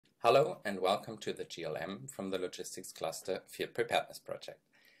Hello and welcome to the GLM from the Logistics Cluster Field Preparedness Project.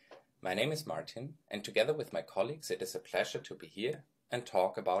 My name is Martin, and together with my colleagues it is a pleasure to be here and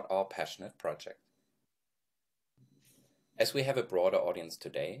talk about our passionate project. As we have a broader audience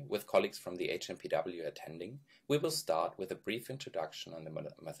today, with colleagues from the HMPW attending, we will start with a brief introduction on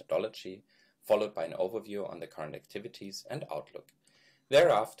the methodology, followed by an overview on the current activities and outlook.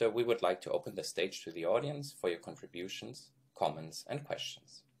 Thereafter, we would like to open the stage to the audience for your contributions, comments and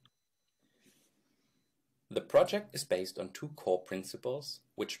questions. The project is based on two core principles,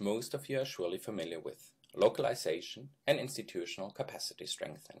 which most of you are surely familiar with: localization and institutional capacity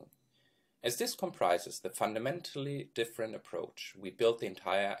strengthening. As this comprises the fundamentally different approach we built the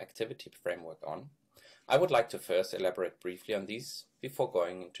entire activity framework on, I would like to first elaborate briefly on these before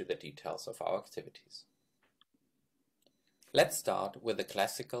going into the details of our activities. Let's start with a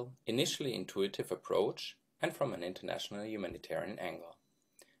classical, initially intuitive approach and from an international humanitarian angle.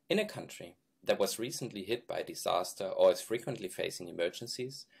 In a country that was recently hit by a disaster or is frequently facing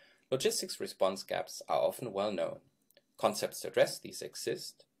emergencies, logistics response gaps are often well known. Concepts to address these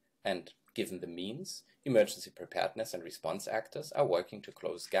exist, and given the means, emergency preparedness and response actors are working to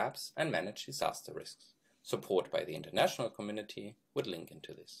close gaps and manage disaster risks. Support by the international community would link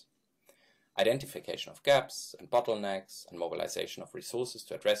into this. Identification of gaps and bottlenecks and mobilization of resources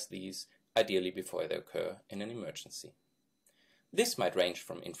to address these, ideally before they occur in an emergency. This might range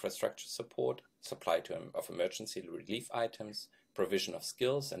from infrastructure support, supply of emergency relief items, provision of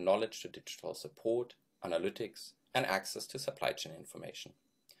skills and knowledge to digital support, analytics, and access to supply chain information.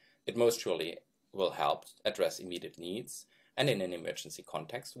 It most surely will help address immediate needs, and in an emergency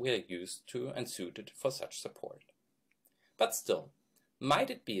context we are used to and suited for such support. But still, might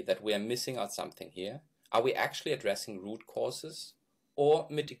it be that we are missing out something here? Are we actually addressing root causes or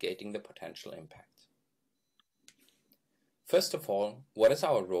mitigating the potential impact? First of all, what is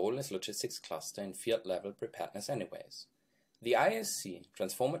our role as logistics cluster in field-level preparedness anyways? The ISC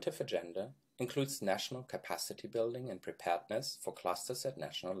transformative agenda includes national capacity building and preparedness for clusters at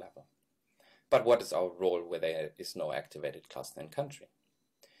national level. But what is our role where there is no activated cluster in country?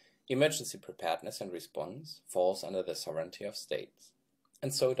 Emergency preparedness and response falls under the sovereignty of states,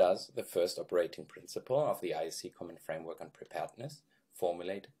 and so does the first operating principle of the ISC Common Framework on Preparedness,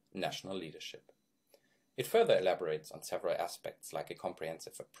 formulate national leadership. It further elaborates on several aspects like a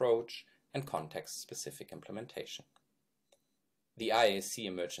comprehensive approach and context-specific implementation. The IAC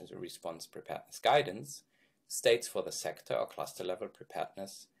Emergency Response Preparedness Guidance states for the sector or cluster level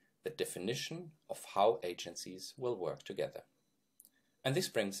preparedness the definition of how agencies will work together. And this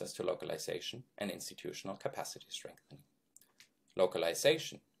brings us to localization and institutional capacity strengthening.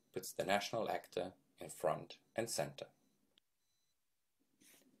 Localization puts the national actor in front and center.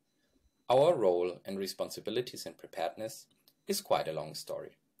 Our role and responsibilities in preparedness is quite a long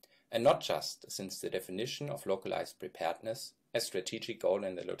story, and not just since the definition of localized preparedness as strategic goal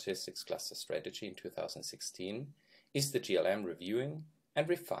in the Logistics Cluster Strategy in 2016 is the GLM reviewing and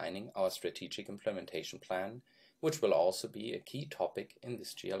refining our strategic implementation plan, which will also be a key topic in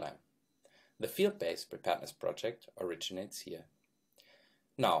this GLM. The field-based preparedness project originates here.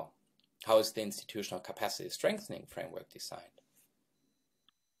 Now, how is the institutional capacity strengthening framework designed?